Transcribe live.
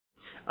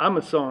I'm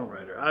a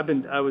songwriter.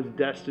 I was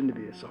destined to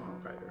be a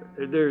songwriter.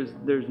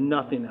 There's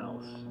nothing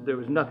else. There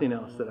was nothing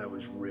else that I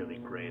was really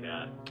great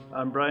at.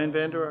 I'm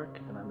Vander Ark,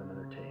 and I'm an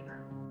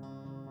entertainer.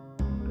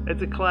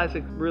 It's a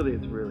classic. Really,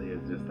 it really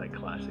is just that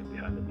classic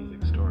behind the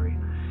music story.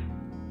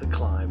 The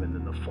climb and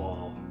then the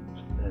fall,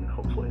 and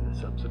hopefully the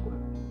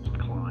subsequent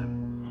climb.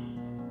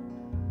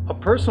 A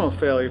personal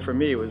failure for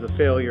me was a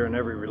failure in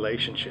every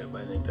relationship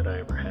I think that I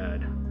ever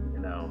had.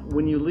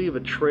 When you leave a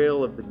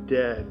trail of the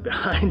dead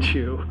behind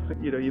you,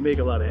 you make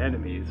a lot of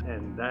enemies,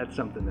 and that's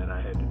something that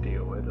I had to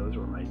deal with. Those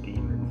were my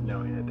demons,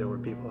 knowing that there were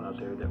people out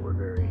there that were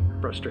very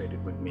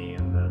frustrated with me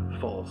and the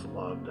false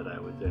love that I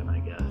was in,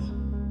 I guess.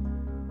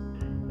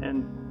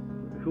 And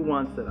who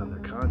wants that on their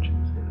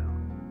conscience,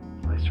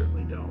 I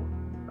certainly don't.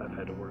 I've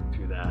had to work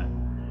through that.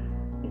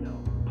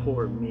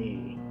 Poor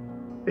me.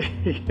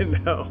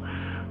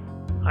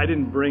 I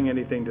didn't bring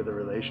anything to the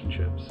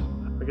relationships.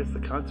 I guess the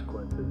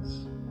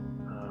consequences,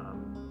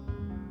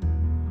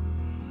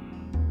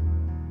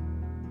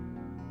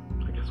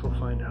 I guess we'll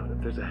find out if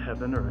there's a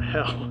heaven or a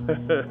hell.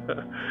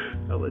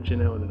 I'll let you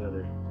know in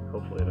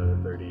hopefully another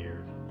 30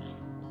 years.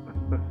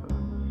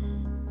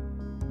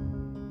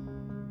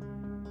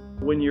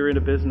 When you're in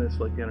a business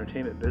like the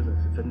entertainment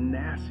business, it's a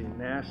nasty,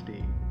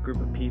 nasty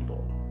group of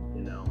people,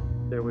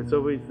 There was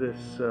always this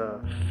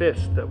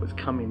fist that was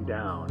coming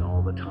down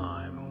all the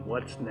time.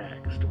 What's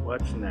next?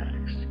 What's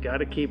next? Got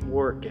to keep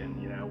working.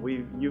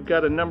 You've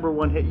got a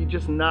 #1 hit. You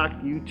just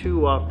knocked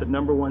U2 off the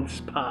 #1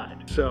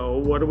 spot. So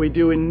what are we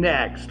doing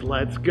next?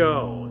 Let's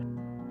go.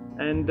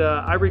 And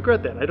I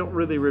regret that. I don't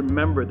really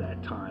remember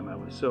that time. I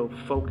was so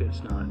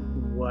focused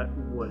on what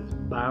was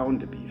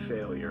bound to be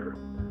failure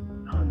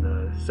on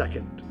the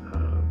second,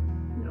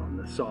 on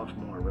the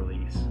sophomore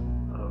release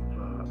of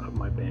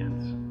my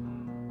band's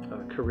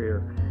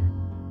career.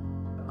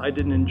 I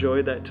didn't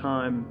enjoy that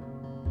time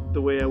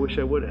the way I wish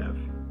I would have.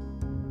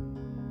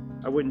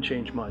 I wouldn't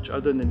change much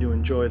other than to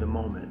enjoy the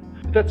moment.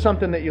 But that's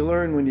something that you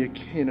learn when you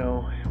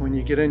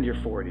get into your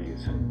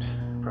 40s and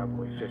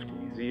probably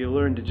 50s. You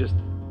learn to just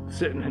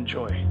sit and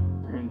enjoy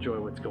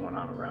what's going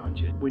on around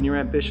you. When you're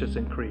ambitious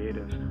and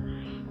creative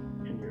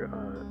in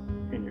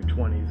your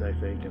 20s, I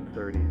think, and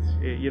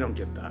 30s, you don't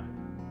get that.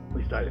 At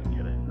least I didn't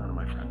get it. None of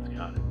my friends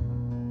got it.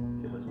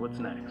 It was, what's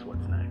next?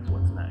 What's next?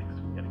 What's next?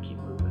 We got to keep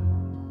moving.